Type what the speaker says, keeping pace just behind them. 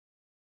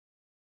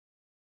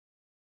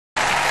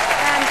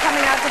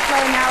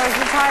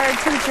retired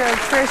teacher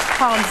Trish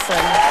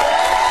Thompson.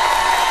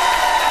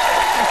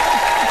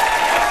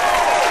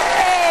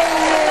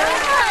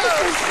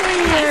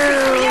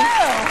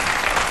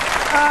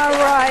 All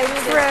right,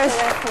 Trish.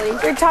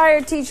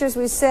 Retired teachers,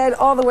 we said,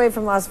 all the way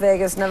from Las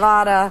Vegas,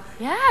 Nevada.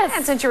 Yes.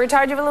 And since you're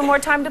retired, you have a little more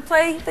time to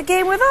play the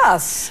game with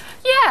us.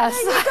 Yes.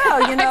 There you go.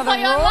 You know the I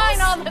play rules.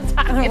 online all the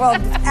time. Well,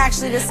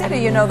 actually, to sit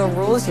here, you know the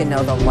rules, you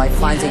know the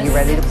lifelines. Are you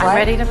ready to play? I'm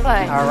ready to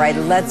play. All right,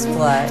 let's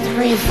play.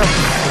 Breathe for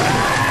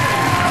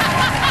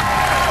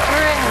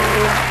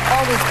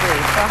Always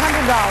breathe. For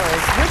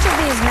 $100, which of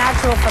these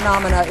natural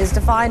phenomena is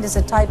defined as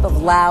a type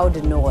of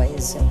loud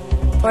noise?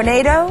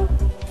 Tornado,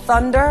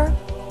 thunder,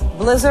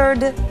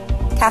 blizzard,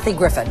 Kathy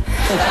Griffin.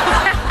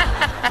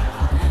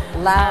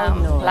 Loud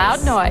noise.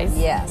 Loud noise.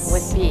 Yes.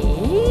 Would be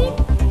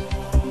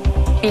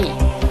B.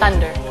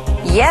 Thunder.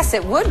 Yes,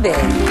 it would be. For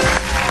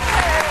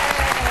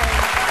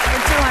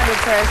 200,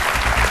 Trish.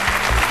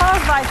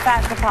 Caused by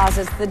fat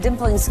deposits, the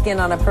dimpling skin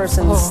on a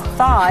person's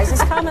thighs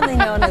is commonly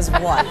known as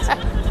what?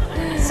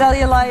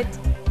 Cellulite,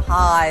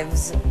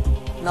 hives,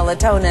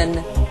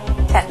 melatonin,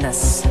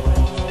 tetanus.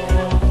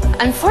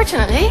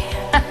 Unfortunately,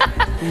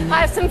 I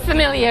have some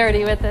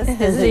familiarity with this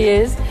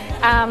disease.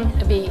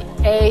 It'd be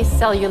A,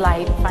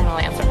 cellulite. Final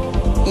answer.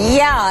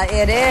 Yeah,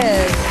 it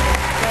is.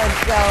 Good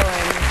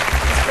going.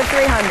 It's for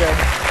 300.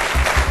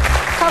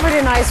 Covered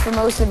in ice for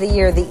most of the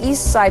year, the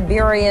East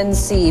Siberian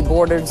Sea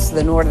borders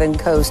the northern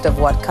coast of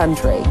what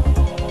country?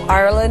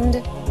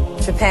 Ireland,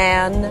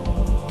 Japan,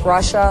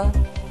 Russia,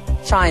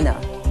 China.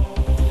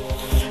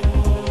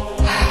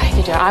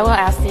 I will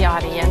ask the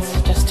audience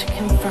just to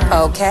confirm.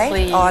 Okay,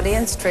 please.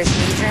 Audience, Trish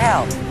needs your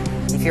help.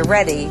 If you're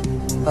ready,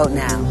 vote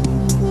now.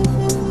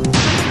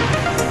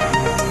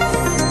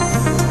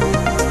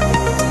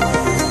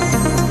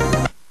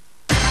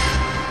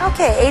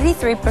 Okay,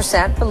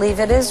 83% believe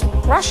it is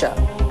Russia.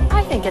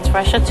 I think it's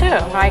Russia too.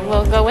 I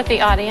will go with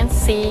the audience.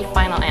 C.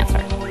 Final answer.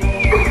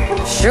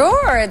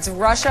 Sure, it's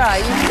Russia.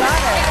 You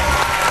got it.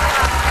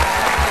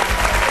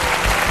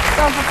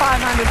 Go for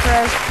 500,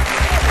 Trish.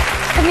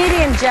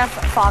 Comedian Jeff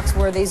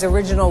Foxworthy's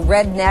original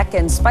redneck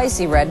and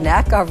spicy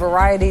redneck are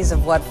varieties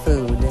of what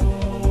food?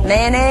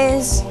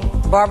 Mayonnaise,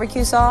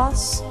 barbecue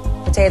sauce,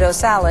 potato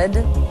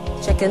salad,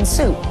 chicken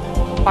soup.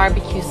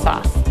 Barbecue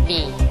sauce.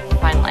 B.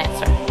 Final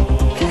answer.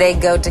 They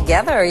go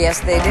together.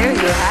 Yes, they do.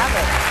 You have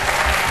it.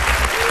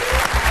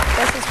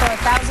 This is for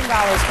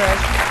 $1,000,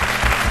 Trish.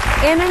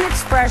 In an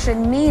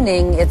expression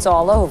meaning it's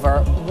all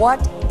over,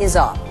 what is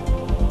up?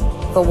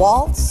 The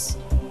waltz,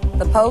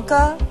 the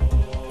polka,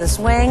 the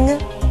swing,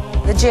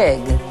 the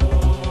jig.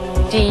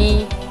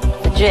 D.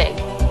 The jig.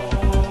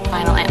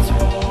 Final answer.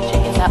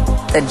 Jig is up.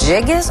 The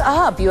jig is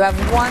up. You have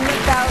 $1,000,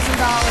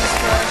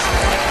 Trish.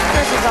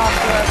 Trish is off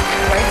to a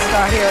great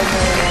start here at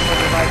Millionaire.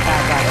 We'll be right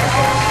back after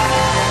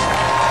this.